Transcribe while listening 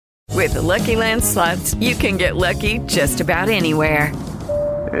With the Lucky Land Slots, you can get lucky just about anywhere.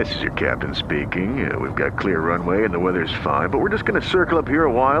 This is your captain speaking. We've got clear runway and the weather's fine, but we're just going to circle up here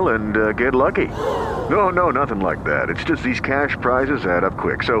a while and get lucky. No, nothing like that. It's just these cash prizes add up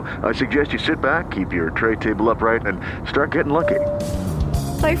quick. So I suggest you sit back, keep your tray table upright, and start getting lucky.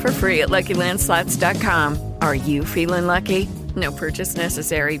 Play for free at LuckyLandSlots.com. Are you feeling lucky? No purchase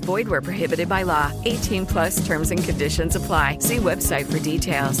necessary. Void where prohibited by law. 18 plus terms and conditions apply. See website for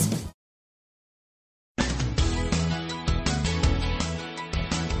details.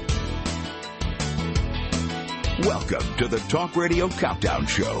 Welcome to the Talk Radio Countdown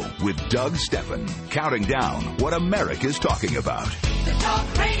Show with Doug Stephan, counting down what America's talking about. The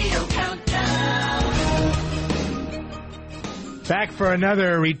Talk Radio Countdown. Back for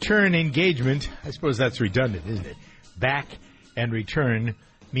another return engagement. I suppose that's redundant, isn't it? Back and return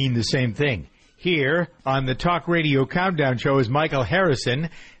mean the same thing. Here on the Talk Radio Countdown Show is Michael Harrison,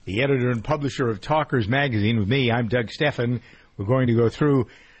 the editor and publisher of Talkers Magazine. With me, I'm Doug Stephan. We're going to go through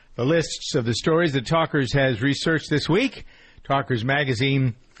the lists of the stories that Talkers has researched this week. Talkers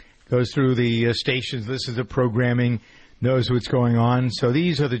Magazine goes through the stations, listens to programming, knows what's going on. So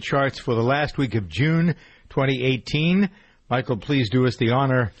these are the charts for the last week of June 2018. Michael, please do us the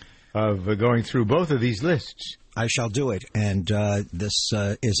honor of going through both of these lists. I shall do it, and this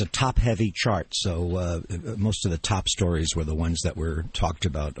is a top-heavy chart, so most of the top stories were the ones that were talked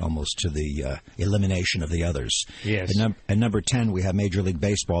about almost to the elimination of the others. Yes. At number 10, we have Major League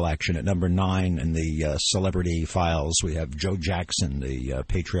Baseball action. At number 9, in the celebrity files, we have Joe Jackson, the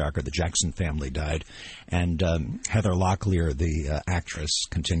patriarch of the Jackson family, died, and Heather Locklear, the actress,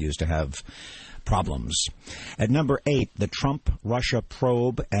 continues to have problems. At number 8, the Trump-Russia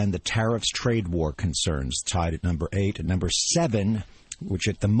probe and the tariffs trade war concerns, tied at number 8. At number 7, which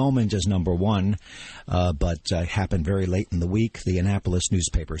at the moment is number 1, but happened very late in the week, the Annapolis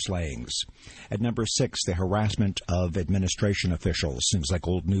newspaper slayings. At number 6, the harassment of administration officials. Seems like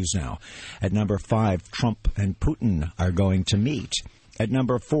old news now. At number 5, Trump and Putin are going to meet. At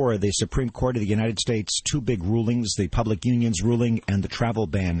number 4, the Supreme Court of the United States, two big rulings, the public unions ruling and the travel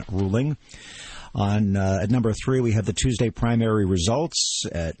ban ruling. At number 3, we have the Tuesday primary results.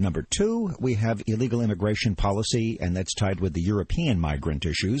 At number 2, we have illegal immigration policy, and that's tied with the European migrant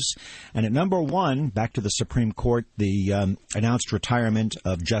issues. And at number 1, back to the Supreme Court, the announced retirement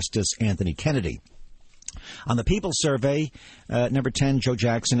of Justice Anthony Kennedy. On the People's Survey, number 10, Joe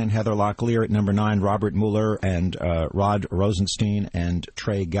Jackson and Heather Locklear. At number 9, Robert Mueller and Rod Rosenstein and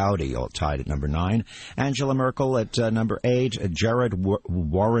Trey Gowdy, all tied at number 9. Angela Merkel at number 8, Jared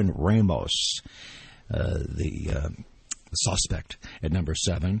Warren Ramos, the suspect, at number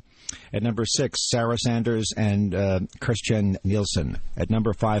 7. At number 6, Sarah Sanders and Christian Nielsen. At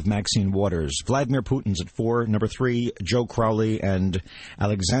number 5, Maxine Waters. Vladimir Putin's at 4. Number 3, Joe Crowley and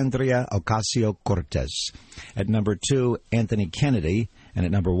Alexandria Ocasio-Cortez. At number 2, Anthony Kennedy. And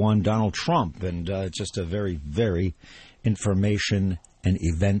at number 1, Donald Trump. And it's just a very, very information and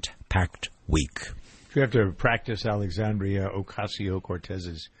event-packed week. You have to practice Alexandria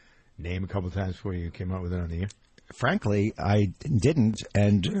Ocasio-Cortez's name a couple of times before you came out with it on the air. Frankly, I didn't,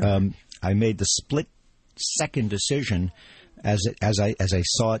 and I made the split-second decision as I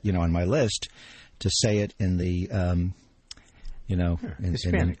saw it, on my list, to say it in the in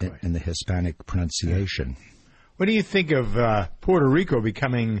the Hispanic pronunciation. What do you think of Puerto Rico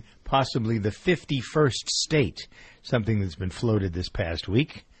becoming possibly the 51st state? Something that's been floated this past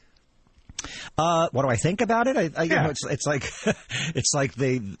week. What do I think about it? It's like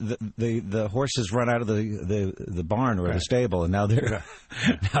the horses run out of the barn or the stable, and now they're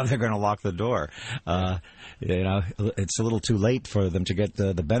going to lock the door. It's a little too late for them to get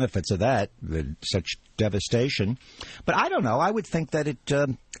the benefits of that, such devastation. But I don't know. I would think that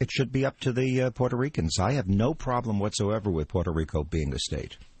it should be up to the Puerto Ricans. I have no problem whatsoever with Puerto Rico being a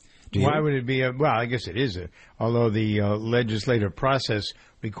state. Why would it be? Well, I guess it is. Although the legislative process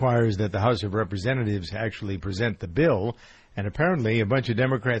requires that the House of Representatives actually present the bill, and apparently a bunch of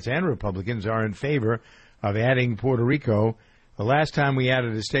Democrats and Republicans are in favor of adding Puerto Rico. The last time we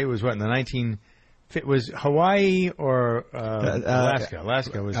added a state was was Hawaii or Alaska?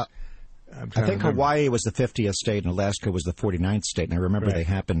 Alaska was. I think Hawaii was the 50th state and Alaska was the 49th state. And I remember they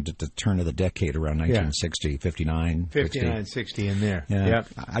happened at the turn of the decade around 1960, 59. 59, 60 in there. Yeah. Yep.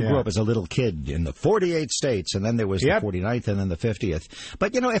 I grew up as a little kid in the 48 states, and then there was the 49th and then the 50th.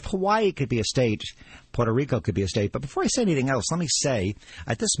 But, if Hawaii could be a state, Puerto Rico could be a state. But before I say anything else, let me say,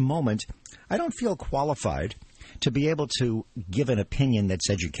 at this moment, I don't feel qualified to be able to give an opinion that's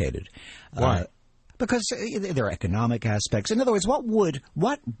educated. Why? Because there are economic aspects. In other words, what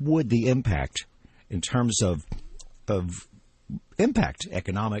would the impact in terms of impact,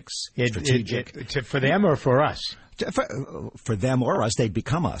 economics, strategic. For them or for us? For them or us, they'd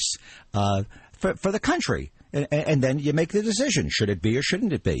become us. For the country. And then you make the decision. Should it be or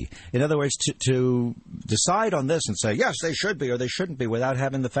shouldn't it be? In other words, to decide on this and say, yes, they should be or they shouldn't be without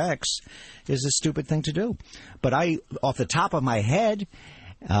having the facts is a stupid thing to do. But off the top of my head,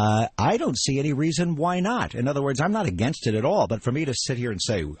 I don't see any reason why not. In other words, I'm not against it at all. But for me to sit here and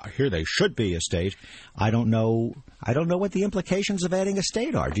say, here they should be a state, I don't know what the implications of adding a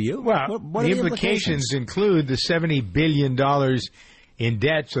state are. Do you? Well, what the implications include the $70 billion in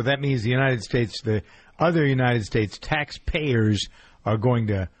debt. So that means the other United States taxpayers are going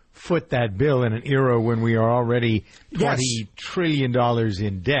to foot that bill in an era when we are already $20 trillion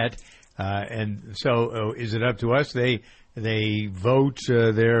in debt. And so is it up to us? They vote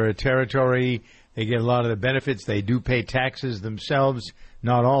their territory. They get a lot of the benefits. They do pay taxes themselves,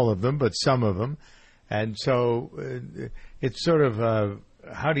 not all of them, but some of them. And so it's sort of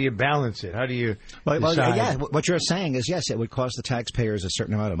how do you balance it? How do you decide? What you're saying is, yes, it would cost the taxpayers a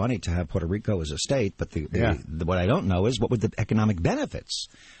certain amount of money to have Puerto Rico as a state, but what I don't know is what would the economic benefits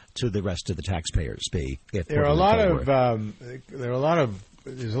to the rest of the taxpayers be? If there's a lot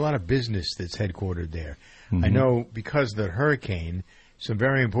of business that's headquartered there. Mm-hmm. I know because of the hurricane, some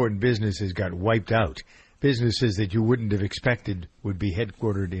very important businesses got wiped out. Businesses that you wouldn't have expected would be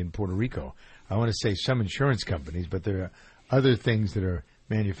headquartered in Puerto Rico. I want to say some insurance companies, but there are other things that are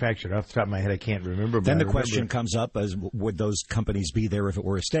manufactured. Off the top of my head, I can't remember. Then the question comes up as, would those companies be there if it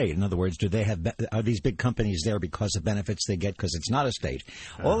were a state? In other words, are these big companies there because of benefits they get because it's not a state?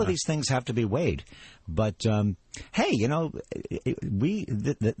 All of these things have to be weighed. But, hey, the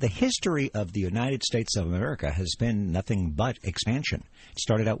history of the United States of America has been nothing but expansion. It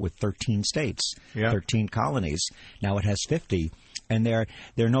started out with 13 states, 13 colonies. Now it has 50. And they're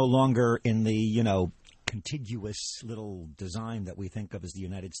no longer in the, contiguous little design that we think of as the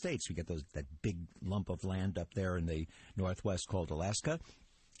United States. We get that big lump of land up there in the northwest called Alaska.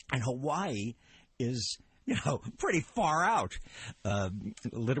 And Hawaii is, pretty far out,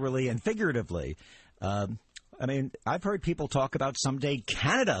 literally and figuratively. I've heard people talk about someday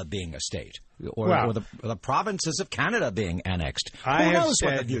Canada being a state or the provinces of Canada being annexed. Who knows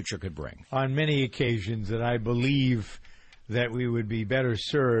what the future could bring? On many occasions that I believe that we would be better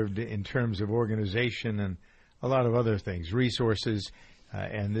served in terms of organization and a lot of other things, resources,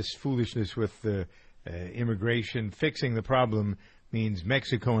 and this foolishness with the immigration. Fixing the problem means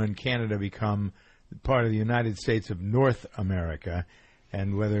Mexico and Canada become part of the United States of North America,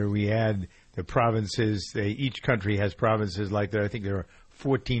 and whether we add the provinces, each country has provinces like that. I think there are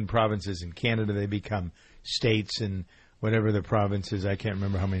 14 provinces in Canada. They become states, and whatever the provinces, I can't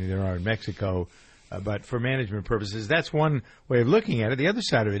remember how many there are in Mexico. But for management purposes, that's one way of looking at it. The other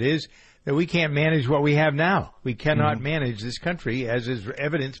side of it is that we can't manage what we have now. We cannot manage this country, as is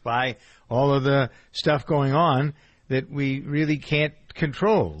evidenced by all of the stuff going on that we really can't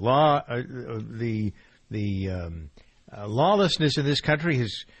control. The lawlessness in this country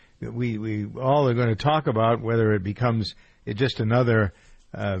is we all are going to talk about whether it becomes just another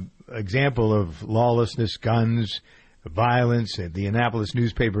example of lawlessness, guns, violence. The Annapolis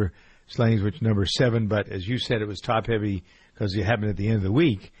newspaper slangs, which number 7, but as you said, it was top-heavy because it happened at the end of the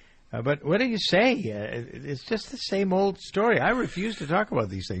week. But what do you say? It's just the same old story. I refuse to talk about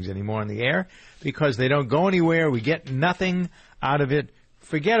these things anymore on the air because they don't go anywhere. We get nothing out of it.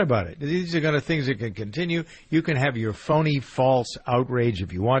 Forget about it. These are things that can continue. You can have your phony, false outrage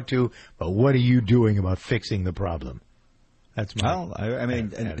if you want to, but what are you doing about fixing the problem? That's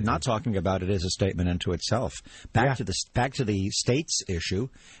not talking about it is a statement unto itself. Back to the states issue.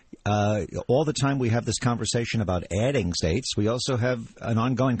 All the time we have this conversation about adding states. We also have an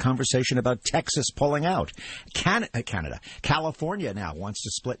ongoing conversation about Texas pulling out. Canada, California now wants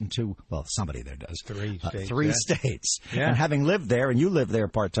to split into somebody there does 3 states. 3 states. Yeah. And having lived there, and you live there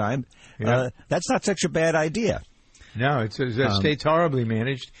part time, that's not such a bad idea. No, the state's horribly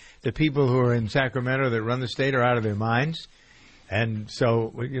managed. The people who are in Sacramento that run the state are out of their minds. And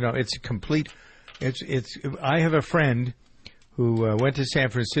so, it's complete. I have a friend who went to San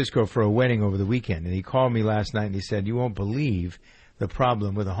Francisco for a wedding over the weekend, and he called me last night and he said, "You won't believe the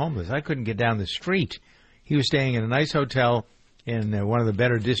problem with the homeless. I couldn't get down the street." He was staying in a nice hotel in one of the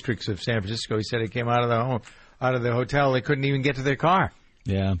better districts of San Francisco. He said he came out of the hotel, they couldn't even get to their car.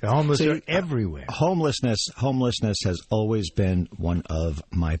 Yeah, the homeless are everywhere. Homelessness has always been one of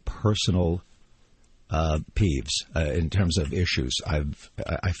my personal peeves in terms of issues.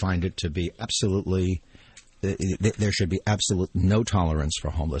 I find it to be absolutely. There should be absolute no tolerance for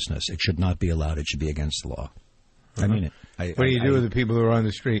homelessness. It should not be allowed. It should be against the law. I mean it. What do you do with the people who are on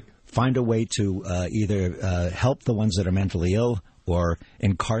the street? Find a way to either help the ones that are mentally ill or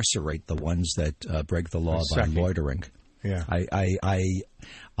incarcerate the ones that break the law by loitering. Yeah,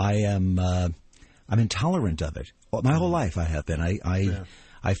 I'm intolerant of it. My whole life I have been.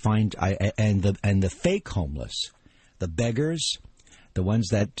 I find the fake homeless, the beggars, the ones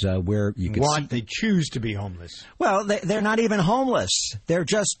that where you can they choose to be homeless. Well, they're not even homeless. They're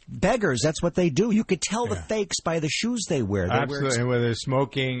just beggars. That's what they do. You could tell the fakes by the shoes they wear. They Absolutely, where they're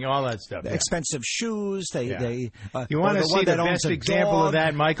smoking, all that stuff. Expensive shoes. You want to see the best example of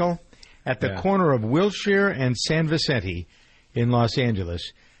that, Michael? At the corner of Wilshire and San Vicente in Los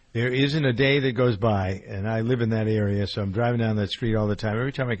Angeles, there isn't a day that goes by, and I live in that area, so I'm driving down that street all the time.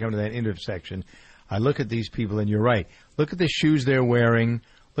 Every time I come to that intersection, I look at these people, and you're right. Look at the shoes they're wearing.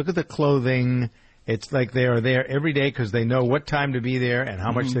 Look at the clothing. It's like they are there every day because they know what time to be there and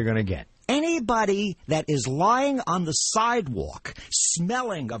how much they're going to get. Anybody that is lying on the sidewalk,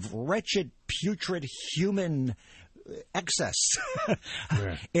 smelling of wretched, putrid human excess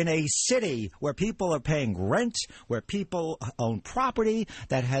in a city where people are paying rent, where people own property,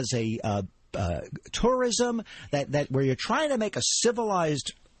 that has a tourism, that where you're trying to make a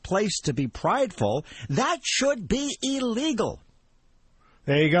civilized place to be prideful, that should be illegal.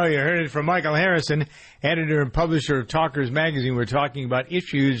 There you go. You heard it from Michael Harrison, editor and publisher of Talkers Magazine. We're talking about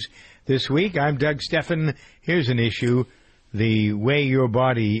issues this week. I'm Doug Steffen. Here's an issue: the way your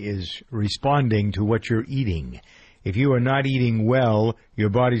body is responding to what you're eating. If you are not eating well, your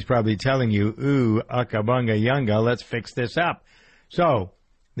body's probably telling you, ooh, akabunga yunga, let's fix this up. So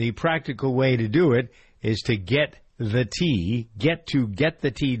the practical way to do it is to get the tea. Get to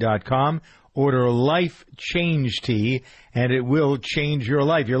getthetea.com. Order Life Change Tea, and it will change your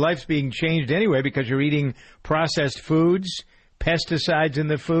life. Your life's being changed anyway because you're eating processed foods, pesticides in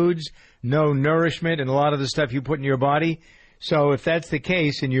the foods, no nourishment, and a lot of the stuff you put in your body. So if that's the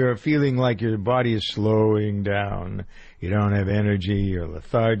case and you're feeling like your body is slowing down, you don't have energy, you're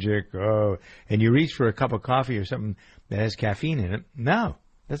lethargic, and you reach for a cup of coffee or something that has caffeine in it, no,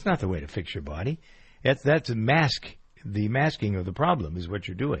 that's not the way to fix your body. That's a mask. The masking of the problem is what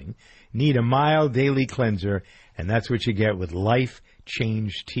you're doing. Need a mild daily cleanser, and that's what you get with Life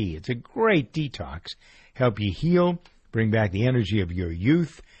Change Tea. It's a great detox. Help you heal, bring back the energy of your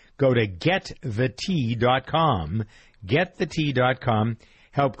youth. Go to getthetea.com. Getthetea.com.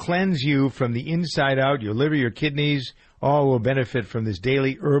 Help cleanse you from the inside out. Your liver, your kidneys, all will benefit from this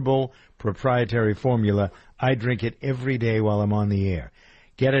daily herbal proprietary formula. I drink it every day while I'm on the air.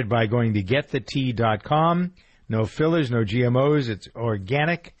 Get it by going to getthetea.com. No fillers, no GMOs. It's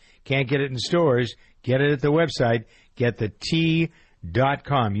organic. Can't get it in stores. Get it at the website,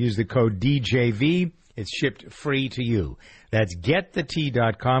 getthetea.com. Use the code DJV. It's shipped free to you. That's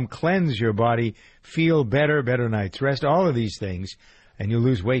getthetea.com. Cleanse your body. Feel better, better night's rest. All of these things. And you'll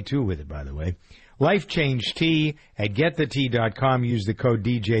lose weight, too, with it, by the way. Life Change Tea at getthetea.com. Use the code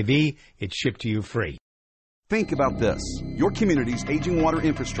DJV. It's shipped to you free. Think about this. Your community's aging water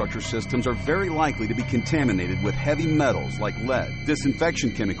infrastructure systems are very likely to be contaminated with heavy metals like lead,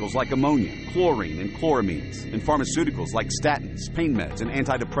 disinfection chemicals like ammonia, chlorine and chloramines, and pharmaceuticals like statins, pain meds, and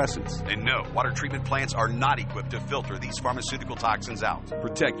antidepressants. And no, water treatment plants are not equipped to filter these pharmaceutical toxins out.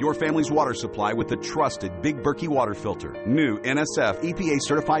 Protect your family's water supply with the trusted Big Berkey water filter. New NSF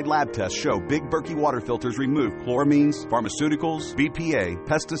EPA-certified lab tests show Big Berkey water filters remove chloramines, pharmaceuticals, BPA,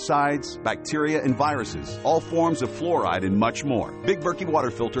 pesticides, bacteria, and viruses, all forms of fluoride, and much more. Big Berkey water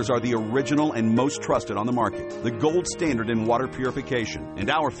filters are the original and most trusted on the market, the gold standard in water purification,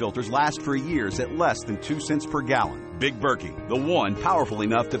 and our filters last for years at less than 2 cents per gallon. Big Berkey, the one powerful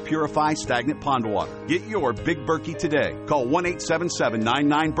enough to purify stagnant pond water. Get your Big Berkey today. Call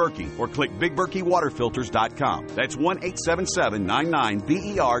 1-877-99-BERKEY or click BigBerkeyWaterFilters.com. That's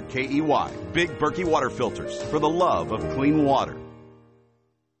 1-877-99-BERKEY. Big Berkey Water Filters, for the love of clean water.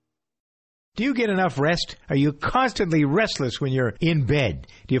 Do you get enough rest? Are you constantly restless when you're in bed?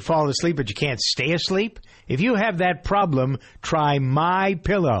 Do you fall asleep but you can't stay asleep? If you have that problem, try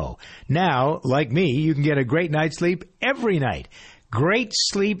MyPillow. Now, like me, you can get a great night's sleep every night. Great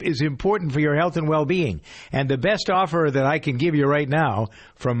sleep is important for your health and well-being. And the best offer that I can give you right now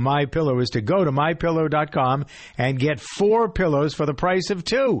from MyPillow is to go to MyPillow.com and get 4 pillows for the price of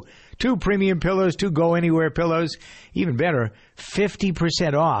 2. 2 premium pillows, 2 go-anywhere pillows. Even better,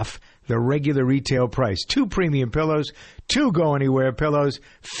 50% off the regular retail price. 2 premium pillows, 2 go-anywhere pillows,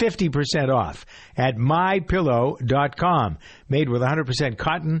 50% off at MyPillow.com. Made with 100%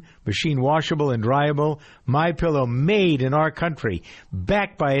 cotton, machine washable and dryable. MyPillow, made in our country,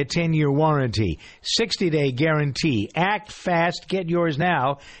 backed by a 10-year warranty, 60-day guarantee. Act fast, get yours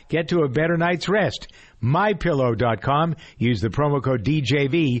now. Get to a better night's rest. MyPillow.com. Use the promo code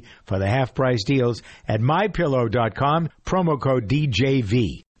DJV for the half-price deals at MyPillow.com. Promo code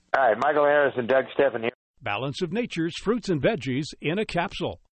DJV. Hi, Michael Harris and Doug Steffen here. Balance of Nature's fruits and veggies in a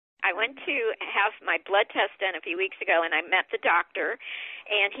capsule. I went to have my blood test done a few weeks ago, and I met the doctor,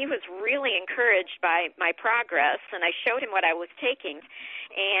 and he was really encouraged by my progress, and I showed him what I was taking,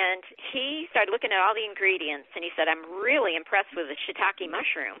 and he started looking at all the ingredients, and he said, I'm really impressed with the shiitake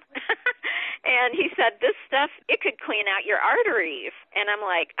mushroom. And he said, this stuff, it could clean out your arteries. And I'm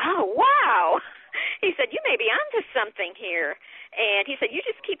like, oh, wow. He said, you may be onto something here. And he said, you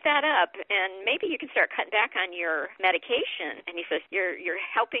just keep that up, and maybe you can start cutting back on your medication. And he says, you're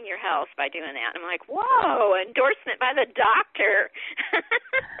helping your health by doing that. I'm like, whoa, endorsement by the doctor.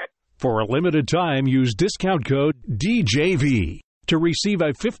 For a limited time, use discount code DJV to receive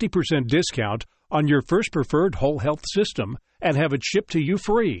a 50% discount on your first preferred whole health system and have it shipped to you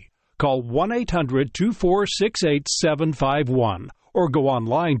free. Call 1-800-246-8751 or go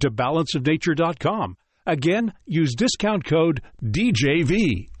online to balanceofnature.com. Again, use discount code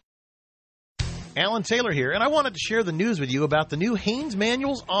DJV. Alan Taylor here, and I wanted to share the news with you about the new Haynes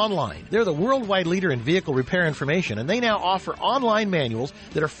Manuals Online. They're the worldwide leader in vehicle repair information, and they now offer online manuals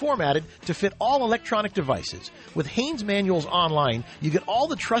that are formatted to fit all electronic devices. With Haynes Manuals Online, you get all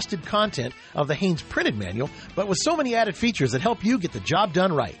the trusted content of the Haynes printed manual, but with so many added features that help you get the job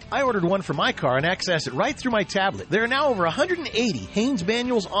done right. I ordered one for my car and access it right through my tablet. There are now over 180 Haynes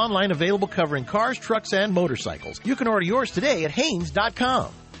Manuals Online available covering cars, trucks, and motorcycles. You can order yours today at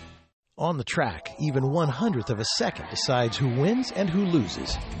Haynes.com. On the track, even 1/100th of a second decides who wins and who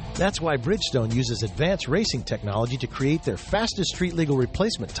loses. That's why Bridgestone uses advanced racing technology to create their fastest street-legal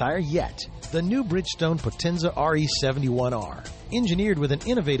replacement tire yet. The new Bridgestone Potenza RE71R. Engineered with an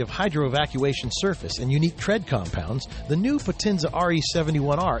innovative hydro-evacuation surface and unique tread compounds, the new Potenza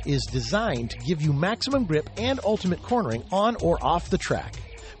RE71R is designed to give you maximum grip and ultimate cornering on or off the track.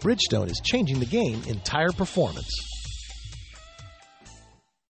 Bridgestone is changing the game in tire performance.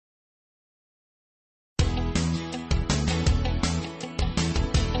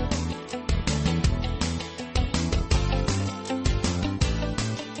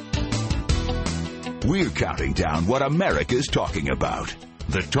 We're counting down what America's talking about.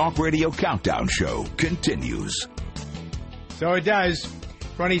 The Talk Radio Countdown Show continues. So it does.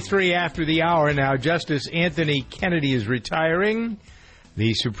 23 after the hour now. Justice Anthony Kennedy is retiring.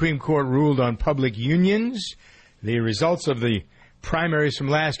 The Supreme Court ruled on public unions. The results of the primaries from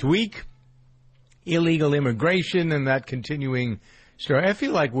last week. Illegal immigration and that continuing story. I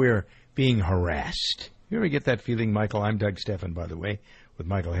feel like we're being harassed. You ever get that feeling, Michael? I'm Doug Steffen, by the way, with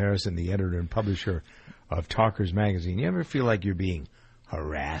Michael Harrison, the editor and publisher of Talkers Magazine. You ever feel like you're being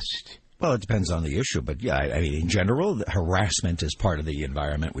harassed? Well, it depends on the issue, but yeah, I mean, in general, harassment is part of the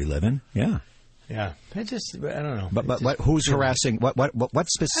environment we live in. Yeah. Yeah. I don't know. But who's harassing? What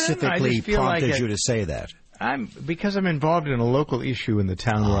specifically prompted you to say that? Because I'm involved in a local issue in the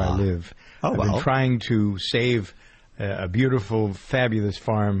town where I live. I've been trying to save a beautiful, fabulous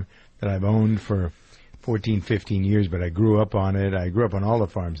farm that I've owned for 14, 15 years, but I grew up on it. I grew up on all the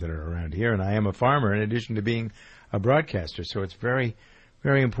farms that are around here, and I am a farmer in addition to being a broadcaster. So it's very,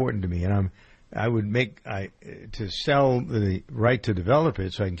 very important to me. And to sell the right to develop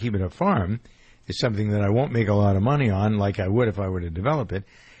it so I can keep it a farm is something that I won't make a lot of money on like I would if I were to develop it.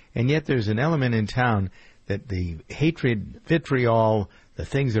 And yet there's an element in town that the hatred, vitriol, the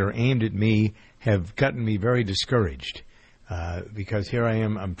things that are aimed at me have gotten me very discouraged. Because here I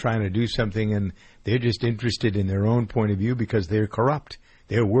am, I'm trying to do something, and they're just interested in their own point of view because they're corrupt.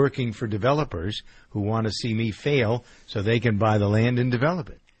 They're working for developers who want to see me fail so they can buy the land and develop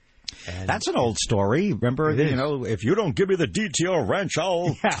it. And that's an old story. Remember, if you don't give me the DTO ranch,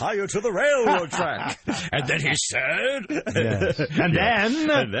 I'll tie you to the railroad track. And then he said, yes. and then he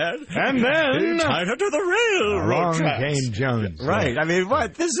tied her to the railroad track. Came Jones. Right. I mean,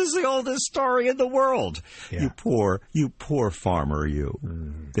 what? This is the oldest story in the world. Yeah. You poor farmer, you.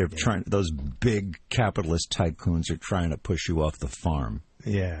 They're trying. Those big capitalist tycoons are trying to push you off the farm.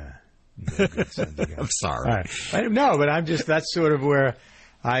 Yeah. I'm sorry. Right. No, but that's sort of where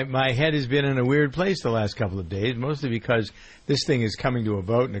my head has been in a weird place the last couple of days, mostly because this thing is coming to a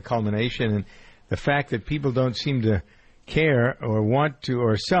vote and a culmination, and the fact that people don't seem to care or want to,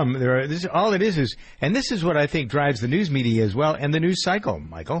 or some. All it is, and this is what I think drives the news media as well, and the news cycle,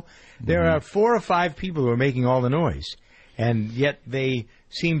 Michael. There are 4 or 5 people who are making all the noise, and yet they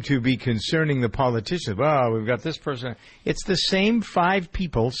seem to be concerning the politicians. Oh, we've got this person. It's the same 5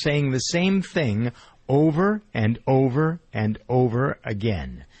 people saying the same thing over and over and over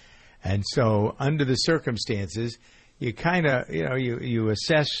again. And so, under the circumstances, you kind of, you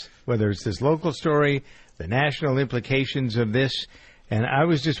assess whether it's this local story, the national implications of this. And I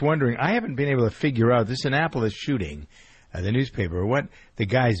was just wondering, I haven't been able to figure out this Annapolis shooting, the newspaper, what the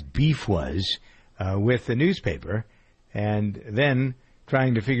guy's beef was with the newspaper. And then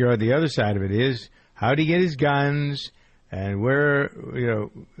trying to figure out the other side of it is, how did he get his guns? And where,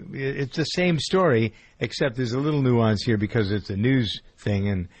 it's the same story, except there's a little nuance here because it's a news thing,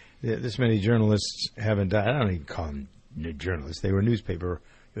 and this many journalists haven't done. I don't even call them journalists. They were newspaper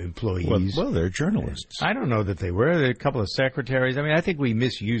employees. Well, they're journalists. I don't know that they were. There are a couple of secretaries. I mean, I think we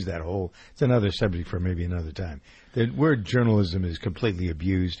misuse that whole. It's another subject for maybe another time. The word journalism is completely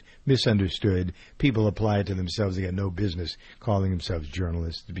abused, misunderstood. People apply it to themselves. They got no business calling themselves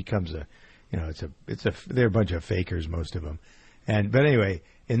journalists. It becomes they're a bunch of fakers, most of them. But anyway,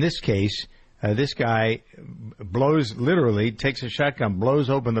 in this case, this guy takes a shotgun, blows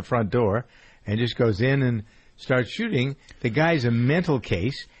open the front door, and just goes in and starts shooting. The guy's a mental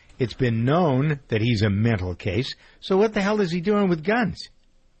case. It's been known that he's a mental case. So what the hell is he doing with guns?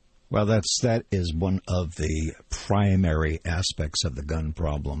 Well, that is one of the primary aspects of the gun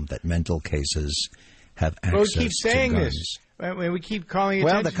problem, that mental cases have access to guns. We keep saying this. We keep calling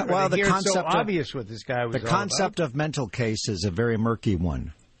it the concept so obvious what this guy was. The concept of mental case is a very murky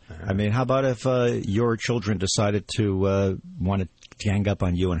one. I mean, how about if your children decided to want to gang up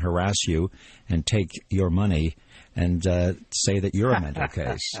on you and harass you and take your money and say that you're a mental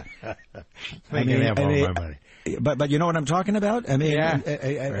case? They can have all my money. But you know what I'm talking about? I mean,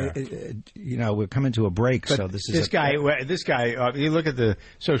 we're coming to a break, but so this is this guy. You look at the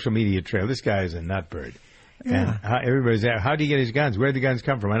social media trail. This guy is a nutbird. Yeah. And everybody's there. How do you get his guns? Where did the guns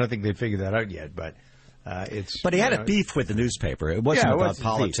come from? I don't think they've figured that out yet, but it's. But he had a beef with the newspaper. It wasn't about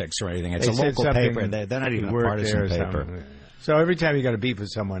politics or anything. It's a local paper. They're not even a partisan paper. So every time you got a beef with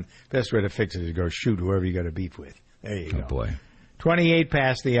someone, best way to fix it is to go shoot whoever you got a beef with. There you go. Oh boy. 28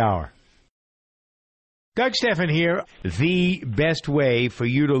 past the hour. Doug Stephan here. The best way for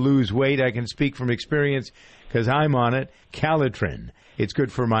you to lose weight, I can speak from experience because I'm on it, Calitrin. It's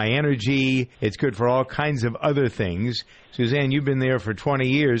good for my energy. It's good for all kinds of other things. Suzanne, you've been there for 20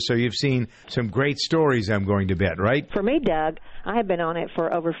 years, so you've seen some great stories, I'm going to bet, right? For me, Doug, I have been on it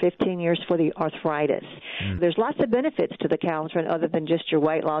for over 15 years for the arthritis. There's lots of benefits to the Calitrin other than just your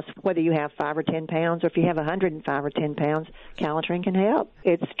weight loss. Whether you have 5 or 10 pounds or if you have 105 or 10 pounds, Calitrin can help.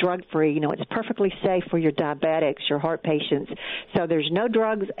 It's drug-free. It's perfectly safe for your diabetics, your heart patients. So there's no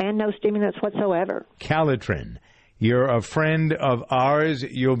drugs and no stimulants whatsoever. Calitrin. You're a friend of ours.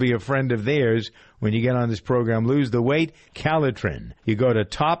 You'll be a friend of theirs when you get on this program. Lose the weight. Calitrin. You go to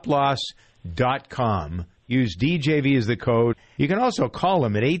toploss.com. Use DJV as the code. You can also call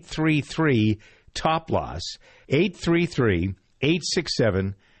them at 833-TOP-LOSS,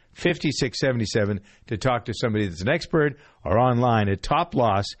 833-867-5677 to talk to somebody that's an expert, or online at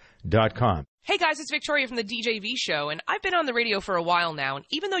toploss.com. Hey guys, it's Victoria from the DJV show, and I've been on the radio for a while now, and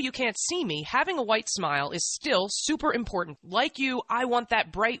even though you can't see me, having a white smile is still super important. Like you, I want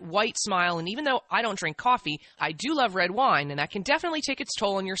that bright white smile, and even though I don't drink coffee, I do love red wine, and that can definitely take its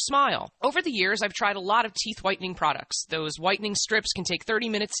toll on your smile. Over the years, I've tried a lot of teeth whitening products. Those whitening strips can take 30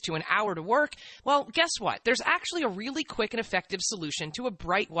 minutes to an hour to work. Well, guess what? There's actually a really quick and effective solution to a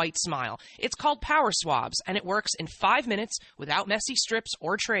bright white smile. It's called Power Swabs, and it works in 5 minutes without messy strips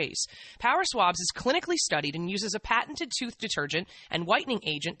or trays. Power Swabs is clinically studied and uses a patented tooth detergent and whitening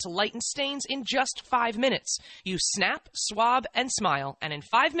agent to lighten stains in just 5 minutes. You snap, swab, and smile, and in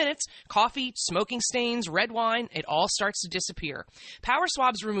 5 minutes, coffee, smoking stains, red wine, it all starts to disappear. Power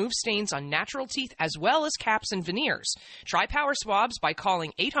Swabs remove stains on natural teeth as well as caps and veneers. Try Power Swabs by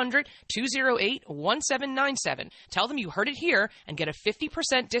calling 800-208-1797. Tell them you heard it here and get a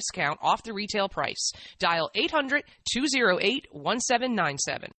 50% discount off the retail price. Dial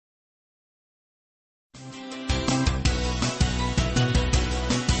 800-208-1797.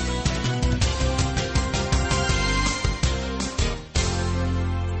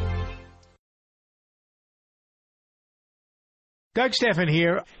 Doug Stephan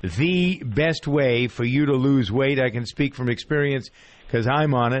here. The best way for you to lose weight, I can speak from experience because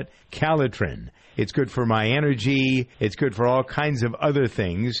I'm on it, Calitrin. It's good for my energy. It's good for all kinds of other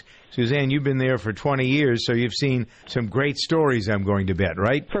things. Suzanne, you've been there for 20 years, so you've seen some great stories, I'm going to bet,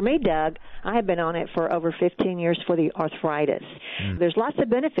 right? For me, Doug, I have been on it for over 15 years for the arthritis. There's lots of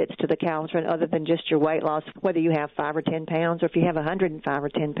benefits to the Calitrin other than just your weight loss. Whether you have 5 or 10 pounds or if you have 105 or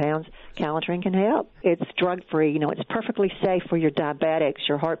 10 pounds, Calitrin can help. It's drug-free. It's perfectly safe for your diabetics,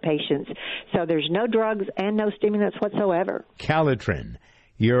 your heart patients. So there's no drugs and no stimulants whatsoever. Calitrin.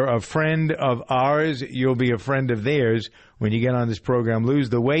 You're a friend of ours. You'll be a friend of theirs when you get on this program. Lose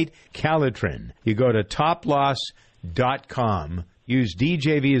the weight. Calitrin. You go to toploss.com. Use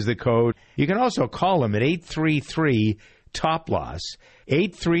DJV as the code. You can also call them at 833-TOP-LOSS,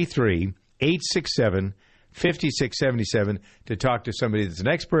 833-867-5677 to talk to somebody that's an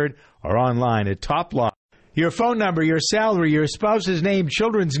expert, or online at TOP-LOSS. Your phone number, your salary, your spouse's name,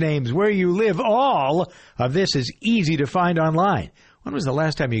 children's names, where you live, all of this is easy to find online. When was the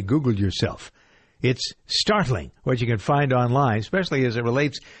last time you Googled yourself? It's startling what you can find online, especially as it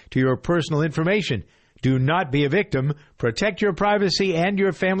relates to your personal information. Do not be a victim. Protect your privacy and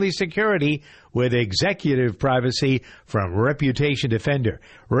your family's security with executive privacy from Reputation Defender.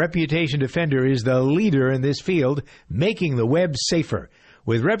 Reputation Defender is the leader in this field, making the web safer.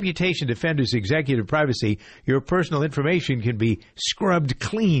 With Reputation Defender's executive privacy, your personal information can be scrubbed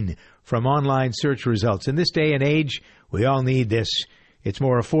clean from online search results. In this day and age, we all need this. It's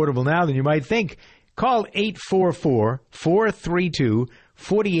more affordable now than you might think. Call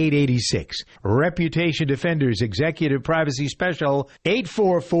 844-432-4886. Reputation Defender's Executive Privacy Special,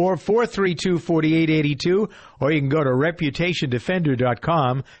 844-432-4882, or you can go to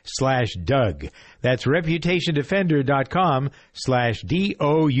reputationdefender.com/Doug. That's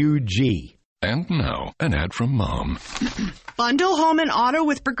reputationdefender.com/DOUG. And now, an ad from Mom. Bundle home and auto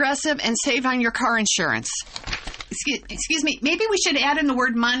with Progressive and save on your car insurance. Excuse me, maybe we should add in the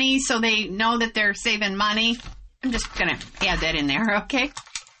word money so they know that they're saving money. I'm just going to add that in there, okay?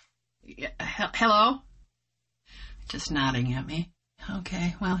 Hello? Just nodding at me.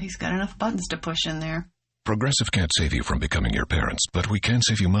 Okay, well, he's got enough buttons to push in there. Progressive can't save you from becoming your parents, but we can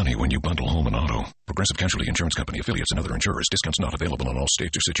save you money when you bundle home and auto. Progressive Casualty Insurance Company, affiliates, and other insurers. Discounts not available in all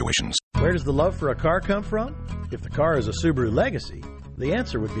states or situations. Where does the love for a car come from? If the car is a Subaru Legacy, the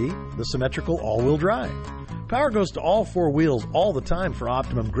answer would be the symmetrical all-wheel drive. Power goes to all four wheels all the time for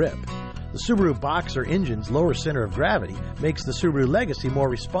optimum grip. The Subaru Boxer engine's lower center of gravity makes the Subaru Legacy more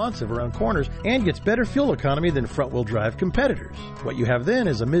responsive around corners and gets better fuel economy than front-wheel drive competitors. What you have then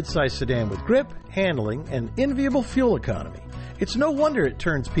is a mid-size sedan with grip, handling, and enviable fuel economy. It's no wonder it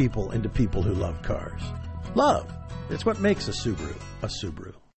turns people into people who love cars. Love. It's what makes a Subaru a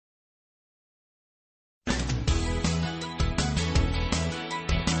Subaru.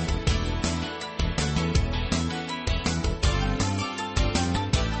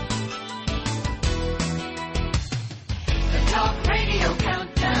 Talk Radio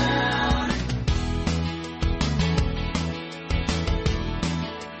Countdown.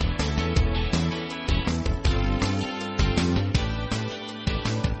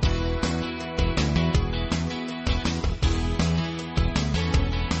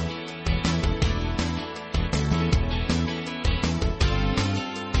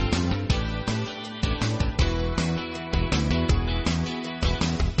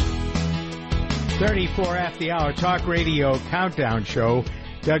 .34 after the hour, Talk Radio Countdown Show.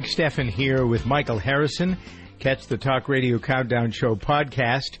 Doug Steffen here with Michael Harrison. Catch the Talk Radio Countdown Show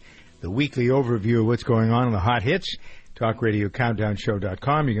podcast, the weekly overview of what's going on in the hot hits,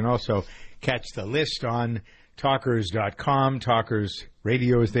 talkradiocountdownshow.com. You can also catch the list on talkers.com. Talkers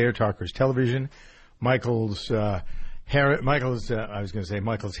Radio is there, Talkers Television. Michael's harrowing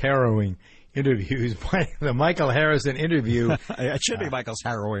interviews, the Michael Harrison interview. It should be Michael's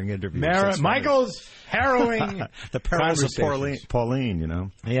harrowing interview. Michael's harrowing the perils of Pauline, you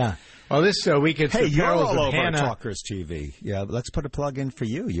know. Yeah. Well, this week it's the perils you're all of over Hannah. Talkers TV. Yeah, let's put a plug in for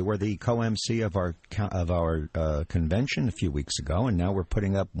you. You were the co-MC of our convention a few weeks ago, and now we're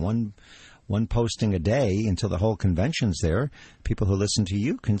putting up one posting a day until the whole convention's there. People who listen to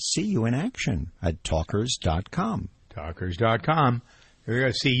you can see you in action at talkers.com. Talkers.com. We're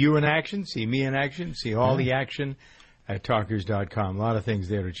going to see you in action, see me in action, see all the action at talkers.com. A lot of things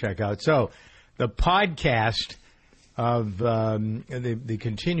there to check out. So the podcast of the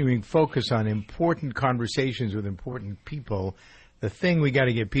continuing focus on important conversations with important people, the thing we got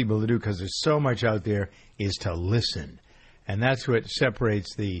to get people to do, because there's so much out there, is to listen. And that's what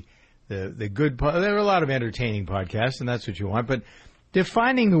separates the good – there are a lot of entertaining podcasts, and that's what you want. But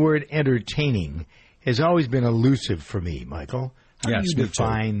defining the word entertaining has always been elusive for me, Michael. How do you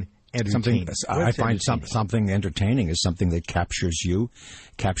define entertaining? I find something entertaining is something that captures you,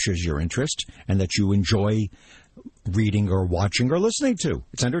 captures your interest, and that you enjoy reading or watching or listening to.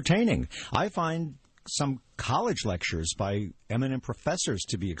 It's entertaining. I find some college lectures by eminent professors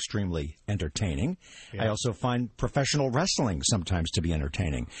to be extremely entertaining. Yeah. I also find professional wrestling sometimes to be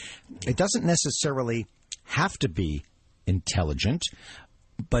entertaining. It doesn't necessarily have to be intelligent,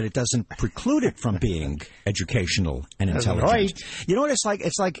 but it doesn't preclude it from being educational and intelligent. Right. You know what it's like?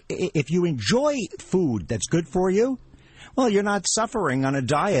 It's like if you enjoy food that's good for you, well, you're not suffering on a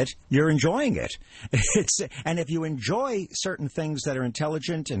diet. You're enjoying it. And if you enjoy certain things that are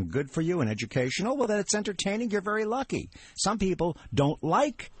intelligent and good for you and educational, well, then it's entertaining. You're very lucky. Some people don't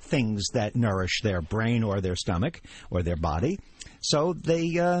like things that nourish their brain or their stomach or their body. So they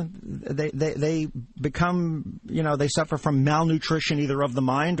become, they suffer from malnutrition either of the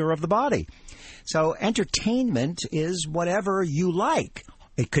mind or of the body. So entertainment is whatever you like.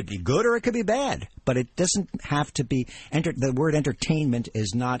 It could be good or it could be bad, but it doesn't have to be. The word entertainment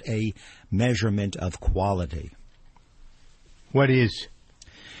is not a measurement of quality. What is?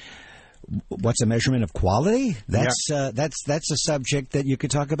 What's a measurement of quality? That's a subject that you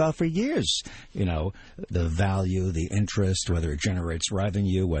could talk about for years. The value, the interest, whether it generates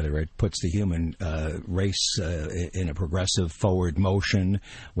revenue, whether it puts the human race in a progressive forward motion,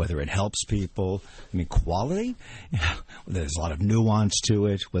 whether it helps people. I mean, quality? There's a lot of nuance to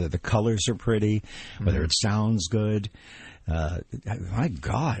it, whether the colors are pretty, whether it sounds good. My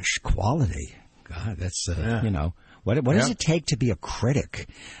gosh, quality. God, that's, What does it take to be a critic?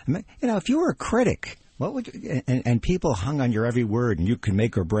 I mean, if you were a critic, what would you, and people hung on your every word, and you could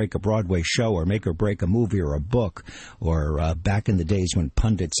make or break a Broadway show or make or break a movie or a book, or back in the days when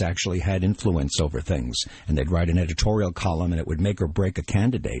pundits actually had influence over things, and they'd write an editorial column and it would make or break a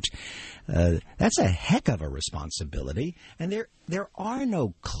candidate. That's a heck of a responsibility, and there are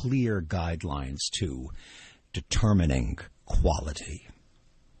no clear guidelines to determining quality.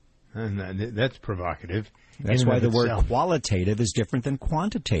 And that's provocative. That's why the word qualitative is different than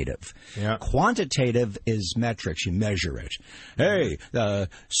quantitative. Yeah. Quantitative is metrics. You measure it. Hey,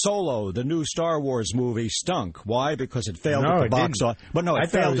 Solo, the new Star Wars movie, stunk. Why? Because it failed at the box office. But no, it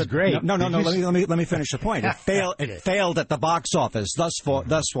failed. It was great. No. Let me finish the point. It failed. It failed at the box office. Thus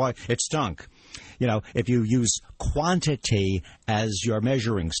why it stunk. If you use quantity as your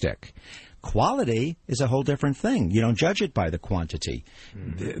measuring stick. Quality is a whole different thing. You don't judge it by the quantity.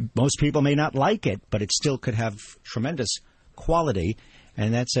 Mm-hmm. Most people may not like it, but it still could have tremendous quality,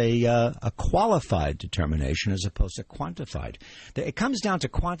 and that's a qualified determination as opposed to quantified. It comes down to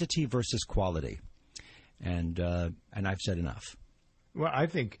quantity versus quality, and I've said enough. Well, I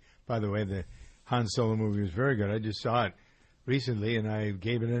think, by the way, the Han Solo movie was very good. I just saw it recently, and I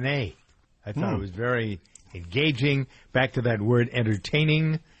gave it an A. I thought it was very engaging. Back to that word,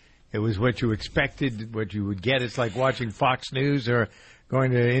 entertaining. It was what you expected, what you would get. It's like watching Fox News or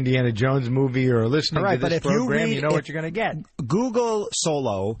going to Indiana Jones movie or listening to this program. You know what you're going to get. Google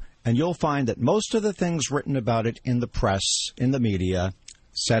Solo, and you'll find that most of the things written about it in the press, in the media,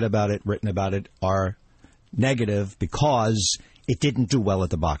 said about it, written about it, are negative because it didn't do well at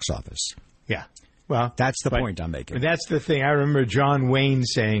the box office. Yeah. Well, that's the point I'm making. That's the thing. I remember John Wayne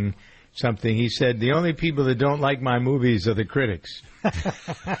saying something. He said, the only people that don't like my movies are the critics.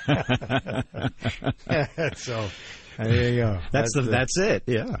 So there you go. That's it.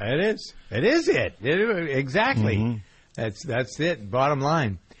 Yeah, it is. It is it. Exactly. Mm-hmm. That's it. Bottom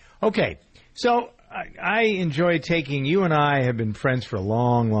line. Okay. So I enjoy taking. You and I have been friends for a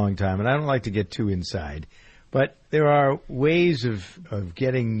long, long time, and I don't like to get too inside. But there are ways of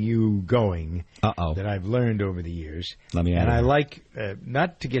getting you going that I've learned over the years. Let me add. And I like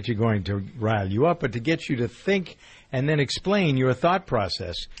not to get you going to rile you up, but to get you to think and then explain your thought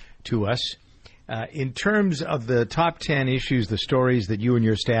process to us in terms of the top 10 issues, the stories that you and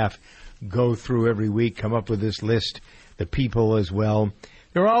your staff go through every week, come up with this list, the people as well.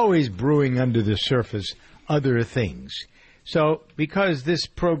 They're always brewing under the surface other things. So because this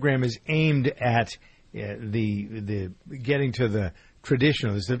program is aimed at the getting to the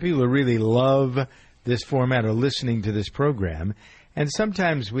traditionalists, the people who really love this format are listening to this program, and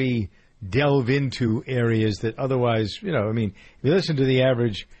sometimes we delve into areas that otherwise, if you listen to the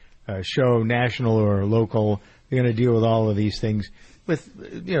average show, national or local, you're going to deal with all of these things with,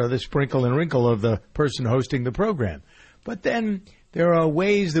 the sprinkle and wrinkle of the person hosting the program. But then there are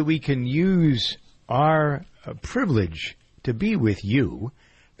ways that we can use our privilege to be with you.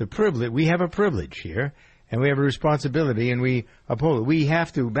 We have a privilege here, and we have a responsibility, and we uphold it. We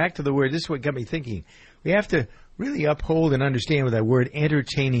have to, back to the word, this is what got me thinking, we have to really uphold and understand what that word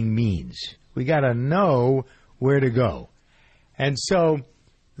entertaining means. We got to know where to go. And so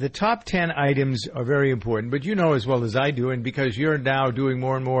the top 10 items are very important, but you know as well as I do, and because you're now doing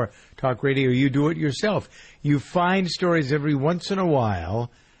more and more talk radio, you do it yourself. You find stories every once in a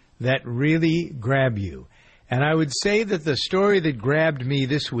while that really grab you. And I would say that the story that grabbed me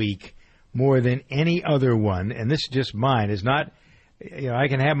this week more than any other one, and this is just mine, is not, I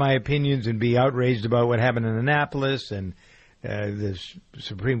can have my opinions and be outraged about what happened in Annapolis and the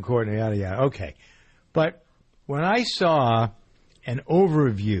Supreme Court and yada, yada. Okay. But when I saw an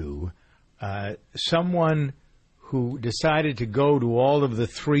overview, someone who decided to go to all of the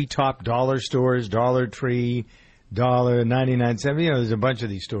 3 top dollar stores, Dollar Tree, $1, 99 cents, there's a bunch of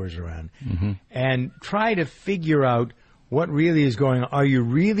these stores around, and try to figure out what really is going on. Are you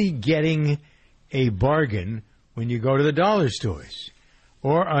really getting a bargain when you go to the dollar stores?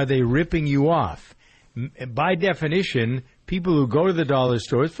 Or are they ripping you off? By definition, people who go to the dollar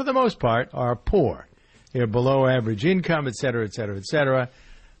stores, for the most part, are poor. They're below average income, et cetera, et cetera, et cetera.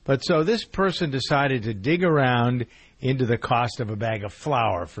 But so this person decided to dig around into the cost of a bag of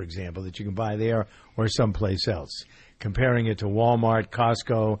flour, for example, that you can buy there or someplace else, comparing it to Walmart,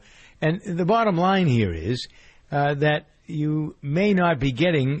 Costco. And the bottom line here is that you may not be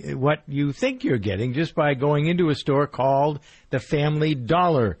getting what you think you're getting just by going into a store called the Family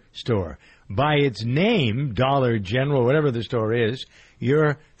Dollar Store. By its name, Dollar General, whatever the store is,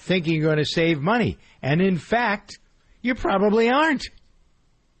 you're thinking you're going to save money. And in fact, you probably aren't.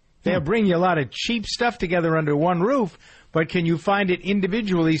 They'll bring you a lot of cheap stuff together under one roof, but can you find it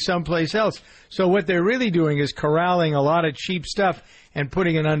individually someplace else? So what they're really doing is corralling a lot of cheap stuff and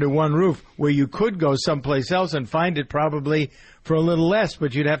putting it under one roof, where you could go someplace else and find it probably for a little less,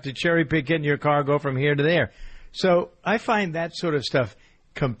 but you'd have to cherry pick it in your car, go from here to there. So I find that sort of stuff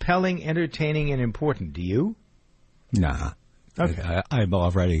compelling, entertaining, and important. Do you? Nah. Okay. I've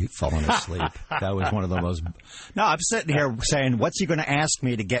already fallen asleep. That was one of the most... No, I'm sitting here saying, what's he going to ask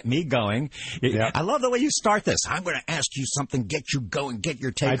me to get me going? Yep. I love the way you start this. I'm going to ask you something, get you going, get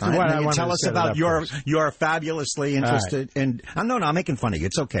your take on it. And you tell us about your fabulously interested in... No, I'm making fun of you.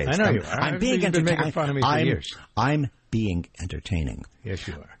 It's okay. I know you are. I'm being entertaining. You've been making fun of me for years. I'm being entertaining. Yes,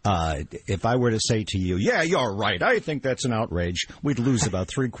 you are. If I were to say to you, yeah, you're right, I think that's an outrage, we'd lose about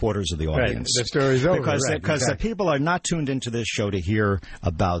 3/4 of the audience. Right. The story's over. Because the people are not tuned into this show to hear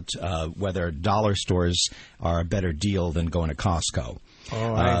about whether dollar stores are a better deal than going to Costco.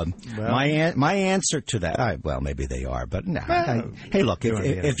 My answer to that, well, maybe they are, but no. Hey, look,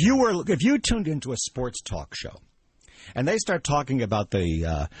 if you tuned into a sports talk show, and they start talking about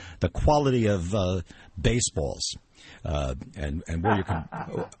the quality of baseballs, and where you can.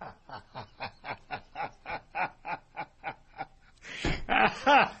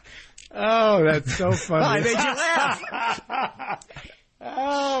 Oh, that's so funny! I made you laugh.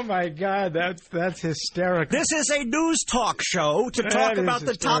 Oh my God, that's hysterical. This is a news talk show to talk about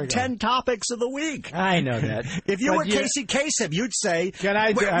the top 10 topics of the week. I know that. If you were Casey Kasem, you'd say, we're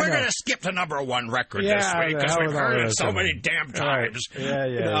going to skip the number 1 record this week because we've heard it so many damn times.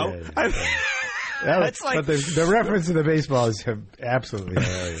 Yeah. But the reference to the baseball is absolutely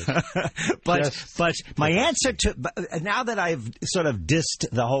hilarious. But my answer to now that I've sort of dissed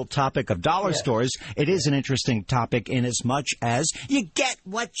the whole topic of dollar stores, it is an interesting topic in as much as you get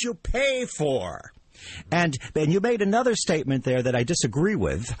what you pay for. And you made another statement there that I disagree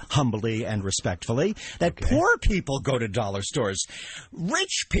with, humbly and respectfully, that poor people go to dollar stores.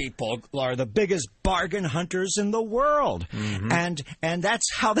 Rich people are the biggest bargain hunters in the world. Mm-hmm. And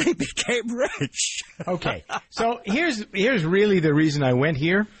that's how they became rich. Okay. So here's really the reason I went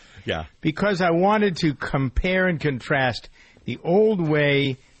here. Yeah. Because I wanted to compare and contrast the old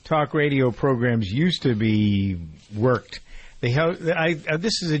way talk radio programs used to be worked.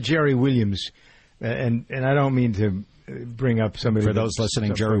 This is a Jerry Williams. And I don't mean to bring up somebody. For those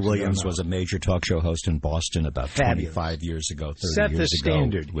listening, Jerry Williams was a major talk show host in Boston about 25 years ago, 30 years ago. Set the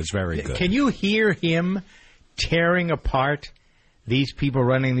standard. It was very good. Can you hear him tearing apart these people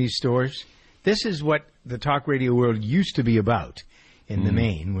running these stores? This is what the talk radio world used to be about in the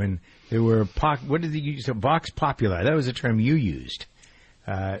main, when there were, what did you use? Vox Populi. That was a term you used.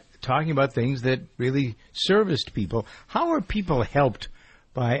 Talking about things that really serviced people. How are people helped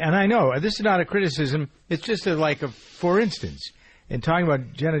by, and I know this is not a criticism, it's just for instance, in talking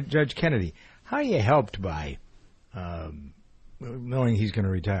about Judge Kennedy, how are you helped by knowing he's going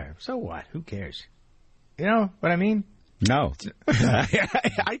to retire? So what? Who cares? You know what I mean? No.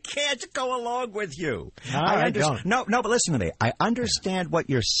 I can't go along with you. No, I don't. No, but listen to me. I understand what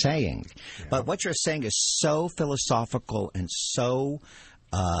you're saying, but what you're saying is so philosophical and so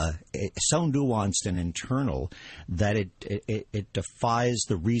nuanced and internal that it defies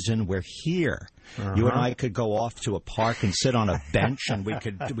the reason we're here. You and I could go off to a park and sit on a bench, and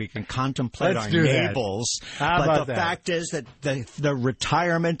we can contemplate Let's our do that. navels. How But about the that? fact is that the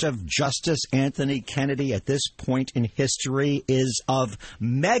retirement of Justice Anthony Kennedy at this point in history is of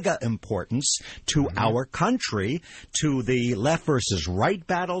mega importance to our country, to the left versus right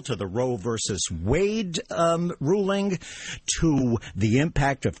battle, to the Roe versus Wade ruling, to the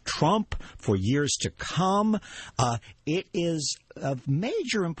impact of Trump for years to come. It is of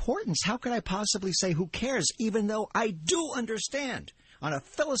major importance. How could I possibly say who cares, even though I do understand on a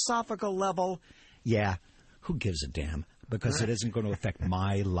philosophical level, yeah, who gives a damn? Because it isn't going to affect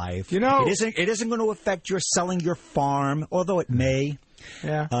my life. You know, it isn't going to affect your selling your farm, although it may.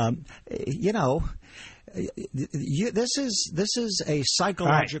 Yeah. This is a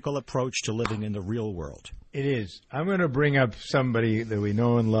psychological approach to living in the real world. It is. I'm going to bring up somebody that we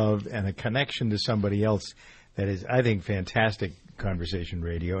know and love and a connection to somebody else that is, I think, fantastic conversation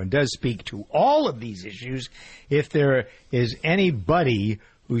radio and does speak to all of these issues. If there is anybody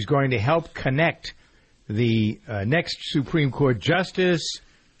who's going to help connect the next Supreme Court justice,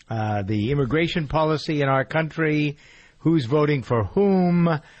 the immigration policy in our country, who's voting for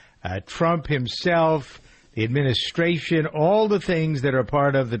whom, Trump himself, the administration, all the things that are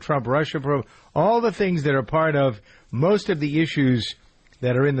part of the Trump-Russia probe, all the things that are part of most of the issues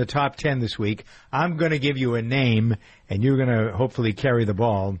that are in the top 10 this week. I'm going to give you a name, and you're going to hopefully carry the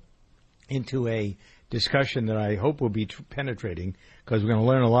ball into a discussion that I hope will be penetrating, because we're going to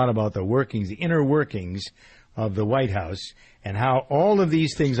learn a lot about the workings, the inner workings of the White House, and how all of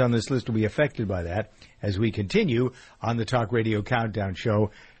these things on this list will be affected by that as we continue on the Talk Radio Countdown Show.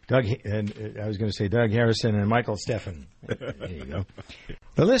 Doug Harrison and Michael Steffen. There you go.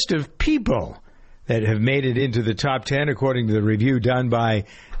 The list of people that have made it into the top 10, according to the review done by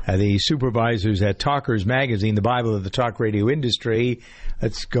the supervisors at Talkers Magazine, the Bible of the talk radio industry.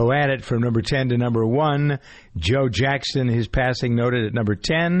 Let's go at it from number 10 to number 1. Joe Jackson, his passing noted at number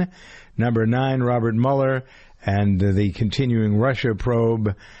 10. Number 9, Robert Mueller, and the continuing Russia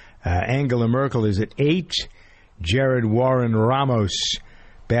probe. Angela Merkel is at 8. Jared Warren Ramos,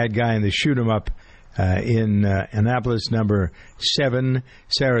 bad guy in the shoot-'em-up in Annapolis, number 7.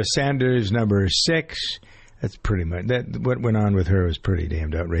 Sarah Sanders, number 6. That's pretty much what went on with her was pretty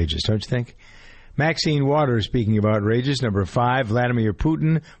damned outrageous, don't you think? Maxine Waters, speaking of outrageous, number 5. Vladimir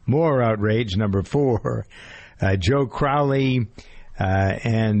Putin, more outrage, number 4. Joe Crowley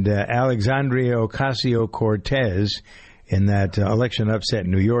and Alexandria Ocasio-Cortez in that election upset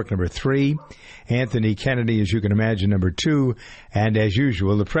in New York, number 3. Anthony Kennedy, as you can imagine, number 2. And as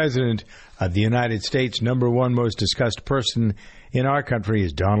usual, the President of the United States, number 1 most discussed person in our country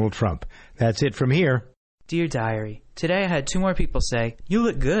is Donald Trump. That's it from here. Dear Diary, today I had 2 more people say, "You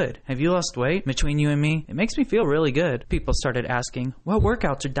look good. Have you lost weight?" Between you and me, it makes me feel really good. People started asking, "What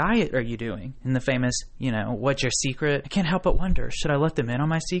workouts or diet are you doing?" And the famous, "What's your secret?" I can't help but wonder, should I let them in on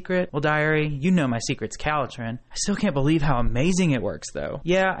my secret? Well, Diary, you know my secret's Calitrin. I still can't believe how amazing it works, though.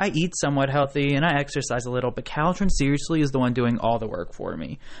 Yeah, I eat somewhat healthy and I exercise a little, but Calitrin seriously is the one doing all the work for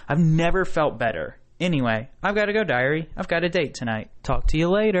me. I've never felt better. Anyway, I've got to go, Diary. I've got a date tonight. Talk to you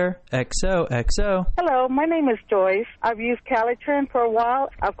later. XOXO. Hello, my name is Joyce. I've used Calitrin for a while.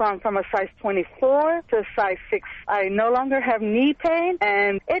 I've gone from a size 24 to a size 6. I no longer have knee pain,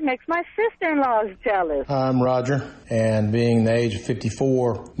 and it makes my sister-in-law jealous. I'm Roger, and being the age of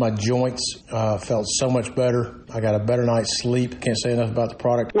 54, my joints felt so much better. I got a better night's sleep. Can't say enough about the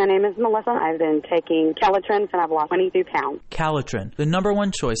product. My name is Melissa. I've been taking Calitrin and I've lost 22 pounds. Calitrin, the number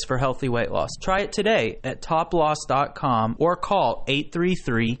 1 choice for healthy weight loss. Try it today at toploss.com or call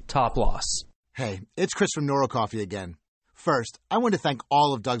 833-TOP-LOSS. Hey, it's Chris from NeuroCoffee again. First, I want to thank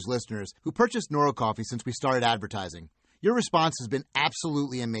all of Doug's listeners who purchased NeuroCoffee since we started advertising. Your response has been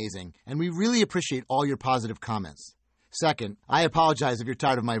absolutely amazing, and we really appreciate all your positive comments. Second, I apologize if you're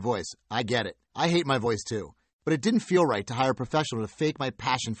tired of my voice. I get it. I hate my voice too. But it didn't feel right to hire a professional to fake my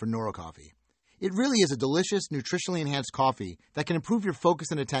passion for NeuroCoffee. It really is a delicious, nutritionally enhanced coffee that can improve your focus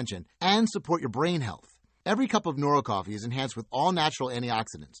and attention and support your brain health. Every cup of NeuroCoffee is enhanced with all-natural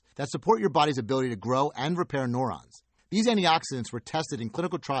antioxidants that support your body's ability to grow and repair neurons. These antioxidants were tested in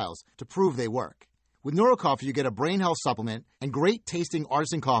clinical trials to prove they work. With NeuroCoffee, you get a brain health supplement and great-tasting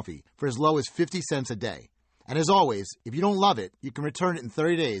artisan coffee for as low as 50 cents a day. And as always, if you don't love it, you can return it in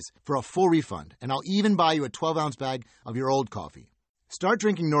 30 days for a full refund, and I'll even buy you a 12-ounce bag of your old coffee. Start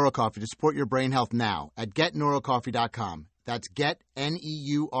drinking NeuroCoffee to support your brain health now at GetNeuroCoffee.com. That's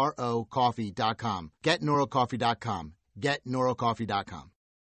GetNeuroCoffee.com. GetNeuroCoffee.com. GetNeuroCoffee.com.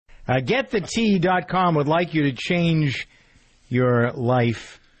 GetTheTea.com would like you to change your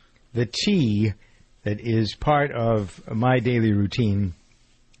life. The tea that is part of my daily routine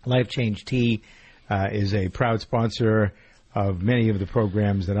Life Change Tea is a proud sponsor of many of the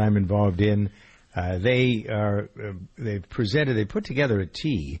programs that I'm involved in. They put together a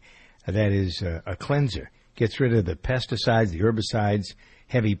tea that is a cleanser. Gets rid of the pesticides, the herbicides,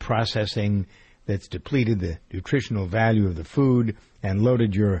 heavy processing that's depleted the nutritional value of the food and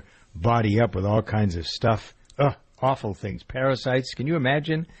loaded your body up with all kinds of stuff. Awful things. Parasites. Can you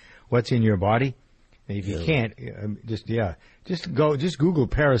imagine what's in your body? And if you can't, just Google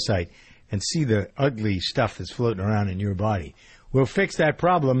parasite and see the ugly stuff that's floating around in your body. We'll fix that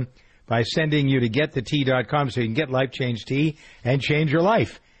problem by sending you to getthetea.com so you can get Life Change Tea and change your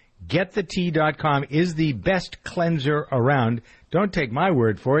life. Getthetea.com is the best cleanser around. Don't take my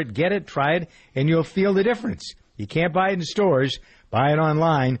word for it. Get it, try it, and you'll feel the difference. You can't buy it in stores. Buy it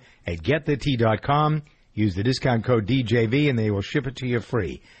online at getthetea.com. Use the discount code DJV and they will ship it to you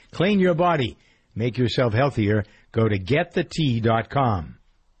free. Clean your body. Make yourself healthier. Go to getthetea.com.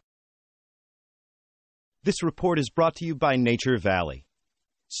 This report is brought to you by Nature Valley.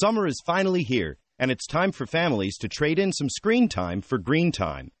 Summer is finally here, and it's time for families to trade in some screen time for green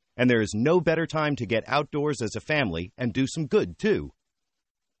time. And there is no better time to get outdoors as a family and do some good, too.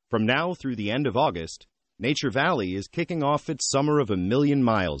 From now through the end of August, Nature Valley is kicking off its Summer of a Million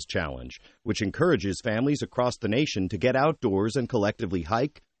Miles Challenge, which encourages families across the nation to get outdoors and collectively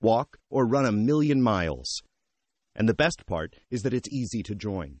hike, walk, or run 1,000,000 miles. And the best part is that it's easy to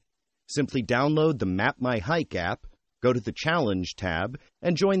join. Simply download the Map My Hike app, go to the Challenge tab,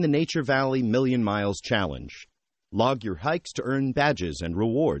 and join the Nature Valley Million Miles Challenge. Log your hikes to earn badges and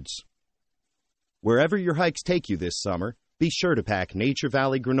rewards. Wherever your hikes take you this summer, be sure to pack Nature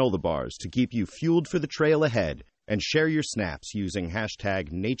Valley granola bars to keep you fueled for the trail ahead and share your snaps using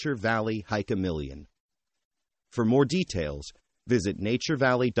hashtag NatureValleyHikeAMillion. For more details, visit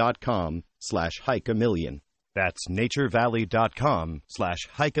naturevalley.com/hikeamillion. That's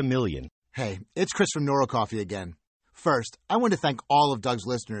naturevalley.com/hikeamillion. Hey, it's Chris from NeuroCoffee again. First, I want to thank all of Doug's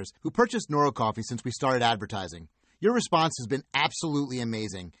listeners who purchased NeuroCoffee since we started advertising. Your response has been absolutely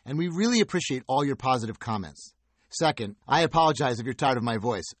amazing, and we really appreciate all your positive comments. Second, I apologize if you're tired of my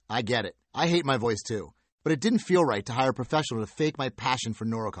voice. I get it. I hate my voice too. But it didn't feel right to hire a professional to fake my passion for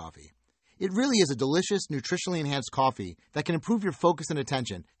NeuroCoffee. It really is a delicious, nutritionally enhanced coffee that can improve your focus and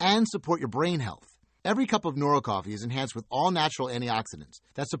attention and support your brain health. Every cup of NeuroCoffee is enhanced with all-natural antioxidants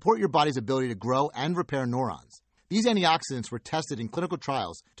that support your body's ability to grow and repair neurons. These antioxidants were tested in clinical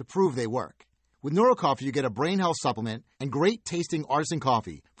trials to prove they work. With NeuroCoffee, you get a brain health supplement and great-tasting artisan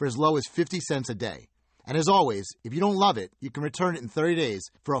coffee for as low as 50 cents a day. And as always, if you don't love it, you can return it in 30 days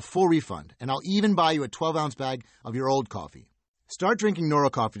for a full refund, and I'll even buy you a 12-ounce bag of your old coffee. Start drinking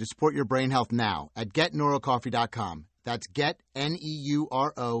NeuroCoffee to support your brain health now at getneurocoffee.com. That's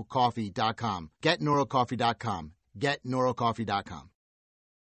getneuro coffee.com. Getneurocoffee.com. Getneurocoffee.com.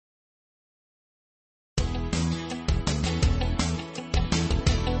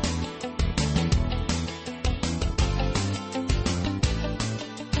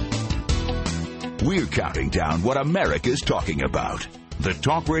 We're counting down what America's talking about. The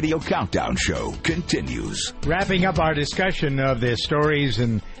Talk Radio Countdown Show continues. Wrapping up our discussion of the stories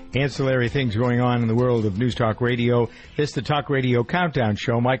and ancillary things going on in the world of News Talk Radio, this is the Talk Radio Countdown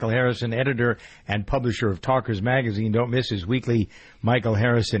Show. Michael Harrison, editor and publisher of Talkers Magazine. Don't miss his weekly Michael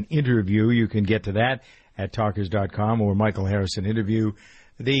Harrison interview. You can get to that at talkers.com or Michael Harrison interview.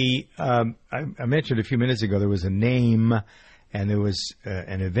 I mentioned a few minutes ago there was a name and there was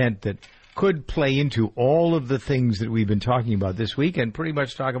an event that could play into all of the things that we've been talking about this week and pretty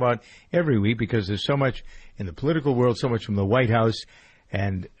much talk about every week because there's so much in the political world, so much from the White House.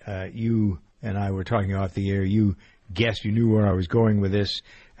 And you and I were talking off the air. You guessed, you knew where I was going with this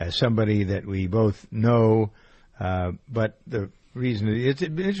as somebody that we both know. But the reason, it's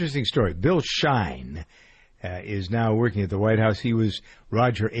an interesting story. Bill Shine is now working at the White House. He was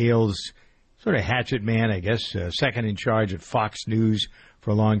Roger Ailes' sort of hatchet man, I guess, second in charge at Fox News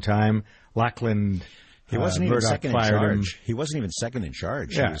for a long time. Lachlan He wasn't even Murdoch second in fired charge. him. He wasn't even second in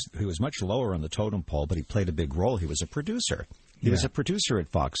charge. Yeah. He was much lower on the totem pole, but he played a big role. He was a producer. He was a producer at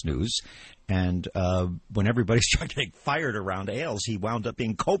Fox News, and when everybody started getting fired around Ailes, he wound up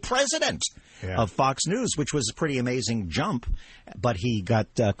being co-president of Fox News, which was a pretty amazing jump. But he got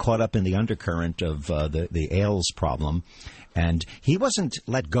caught up in the undercurrent of the Ailes problem. And he wasn't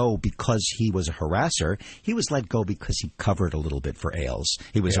let go because he was a harasser. He was let go because he covered a little bit for Ailes.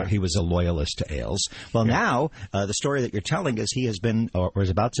 He was a loyalist to Ailes. Well, now the story that you're telling is he has been or is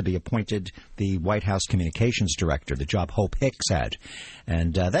about to be appointed the White House communications director, the job Hope Hicks sad.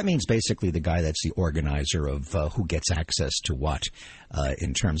 And that means basically the guy that's the organizer of who gets access to what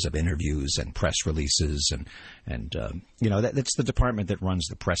in terms of interviews and press releases. And that's the department that runs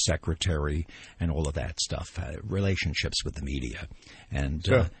the press secretary and all of that stuff, relationships with the media. And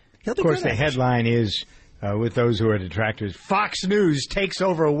so, he'll be of course, good the at it. headline is, with those who are detractors, Fox News takes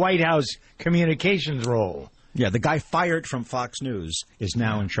over White House communications role. Yeah, the guy fired from Fox News is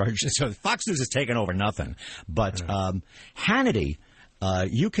now in charge. So Fox News has taken over nothing. But Hannity,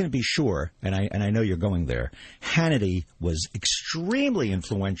 you can be sure, and I know you're going there, Hannity was extremely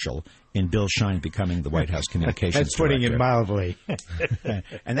influential in Bill Shine becoming the White House communications That's putting director. it mildly.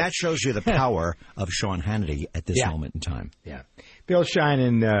 And that shows you the power of Sean Hannity at this moment in time. Yeah. Bill Shine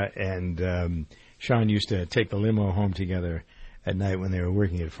and Sean used to take the limo home together at night when they were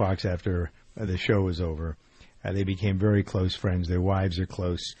working at Fox after the show was over. They became very close friends. Their wives are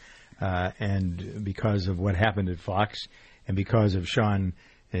close. And because of what happened at Fox and because of Sean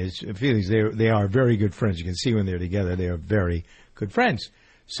and his feelings, they are very good friends. You can see when they're together, they are very good friends.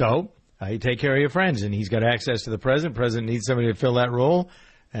 So you take care of your friends. And he's got access to the president. The president needs somebody to fill that role.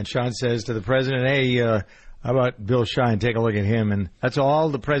 And Sean says to the president, hey, how about Bill Shine? Take a look at him. And that's all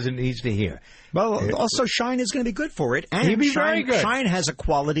the president needs to hear. Well, also Shine is going to be good for it. And He'd be very good. Shine has a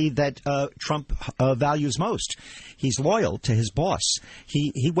quality that Trump values most. He's loyal to his boss.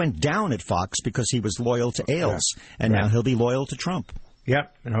 He went down at Fox because he was loyal to Ailes, and now he'll be loyal to Trump.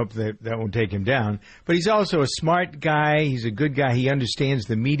 Yep, and hope that won't take him down. But he's also a smart guy. He's a good guy. He understands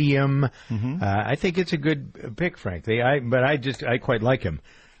the medium. I think it's a good pick, frankly. I quite like him.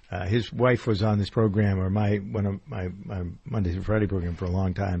 His wife was on this program, or one of my Monday through Friday program for a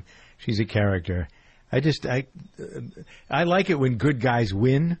long time. She's a character. I like it when good guys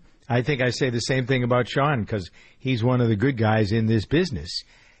win. I think I say the same thing about Sean because he's one of the good guys in this business.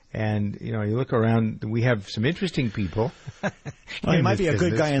 And, you look around, we have some interesting people. Well, he might be a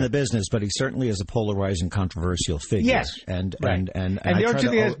good guy in the business, but he certainly is a polarizing, controversial figure. Yes. And don't you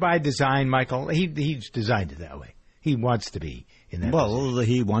think that's by design, Michael? He's designed it that way. He wants to be in that position.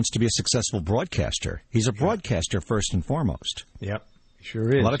 He wants to be a successful broadcaster. He's a broadcaster first and foremost. Yep.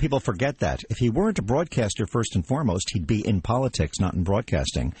 Sure is. A lot of people forget that. If he weren't a broadcaster first and foremost, he'd be in politics, not in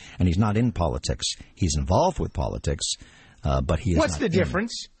broadcasting. And he's not in politics. He's involved with politics, but he is What's not the in.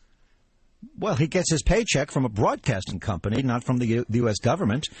 difference? Well, he gets his paycheck from a broadcasting company, not from the U.S.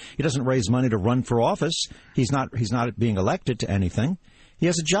 government. He doesn't raise money to run for office. He's not being elected to anything. He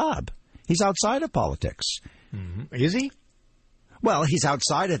has a job. He's outside of politics. Mm-hmm. Is he? Well, he's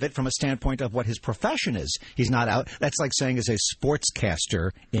outside of it from a standpoint of what his profession is. He's not out. That's like saying as a sportscaster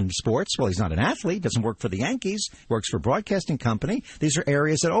in sports. Well, he's not an athlete, doesn't work for the Yankees, works for a broadcasting company. These are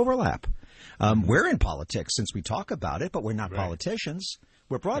areas that overlap. We're in politics since we talk about it, but we're not politicians.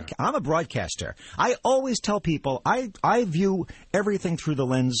 I'm a broadcaster. I always tell people I view everything through the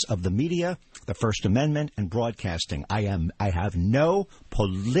lens of the media, the First Amendment, and broadcasting. I have no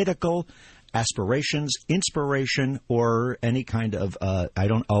political aspirations, inspiration, or any kind of I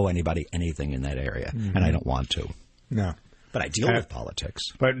don't owe anybody anything in that area, and I don't want to. No. But I deal with politics.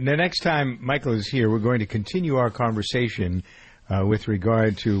 But the next time Michael is here, we're going to continue our conversation with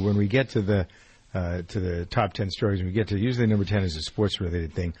regard to when we get to the top 10 stories. When we get to usually number 10 is a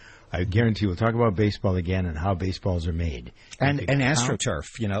sports-related thing. I guarantee we'll talk about baseball again and how baseballs are made. And AstroTurf,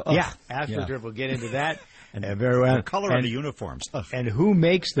 AstroTurf. We'll get into that. And very well. The color of the uniforms. And who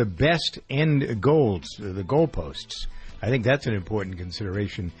makes the best end goals, the goalposts. I think that's an important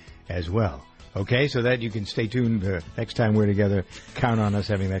consideration as well. Okay, so that you can stay tuned next time we're together. Count on us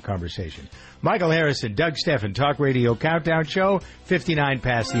having that conversation. Michael Harrison, Doug Steffen, Talk Radio Countdown Show, 59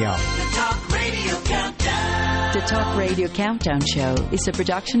 past the hour. The Talk Radio Countdown. The Talk Radio Countdown Show is a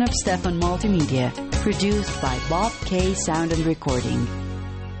production of Steffen Multimedia, produced by Bob K. Sound and Recording.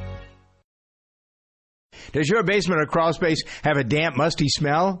 Does your basement or crawl space have a damp, musty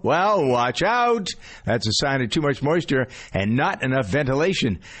smell? Well, watch out. That's a sign of too much moisture and not enough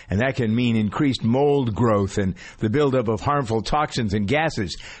ventilation. And that can mean increased mold growth and the buildup of harmful toxins and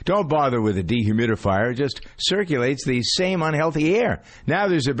gases. Don't bother with a dehumidifier. It just circulates the same unhealthy air. Now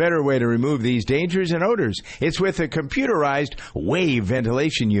there's a better way to remove these dangers and odors. It's with a computerized wave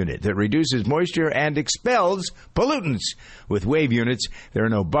ventilation unit that reduces moisture and expels pollutants. With wave units, there are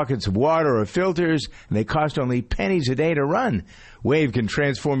no buckets of water or filters, and they cost cost only pennies a day to run. Wave can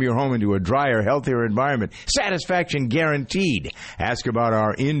transform your home into a drier, healthier environment. Satisfaction guaranteed. Ask about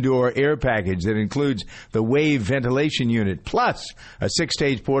our indoor air package that includes the Wave ventilation unit, plus a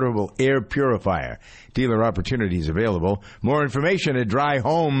 6-stage portable air purifier. Dealer opportunities available. More information at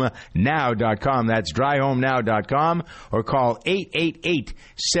dryhomenow.com. That's dryhomenow.com, or call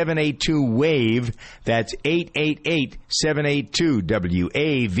 888-782-WAVE. That's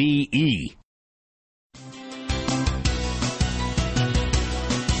 888-782-WAVE.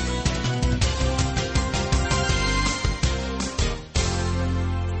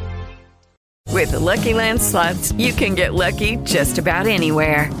 With the Lucky Land Slots, you can get lucky just about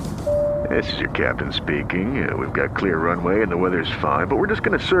anywhere. This is your captain speaking. We've got clear runway and the weather's fine, but we're just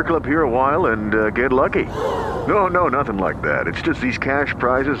going to circle up here a while and get lucky. No, nothing like that. It's just these cash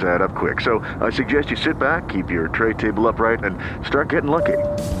prizes add up quick. So I suggest you sit back, keep your tray table upright, and start getting lucky.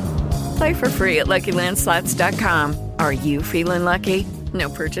 Play for free at LuckyLandSlots.com. Are you feeling lucky? No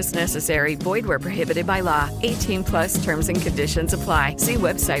purchase necessary. Void where prohibited by law. 18+ terms and conditions apply. See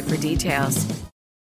website for details.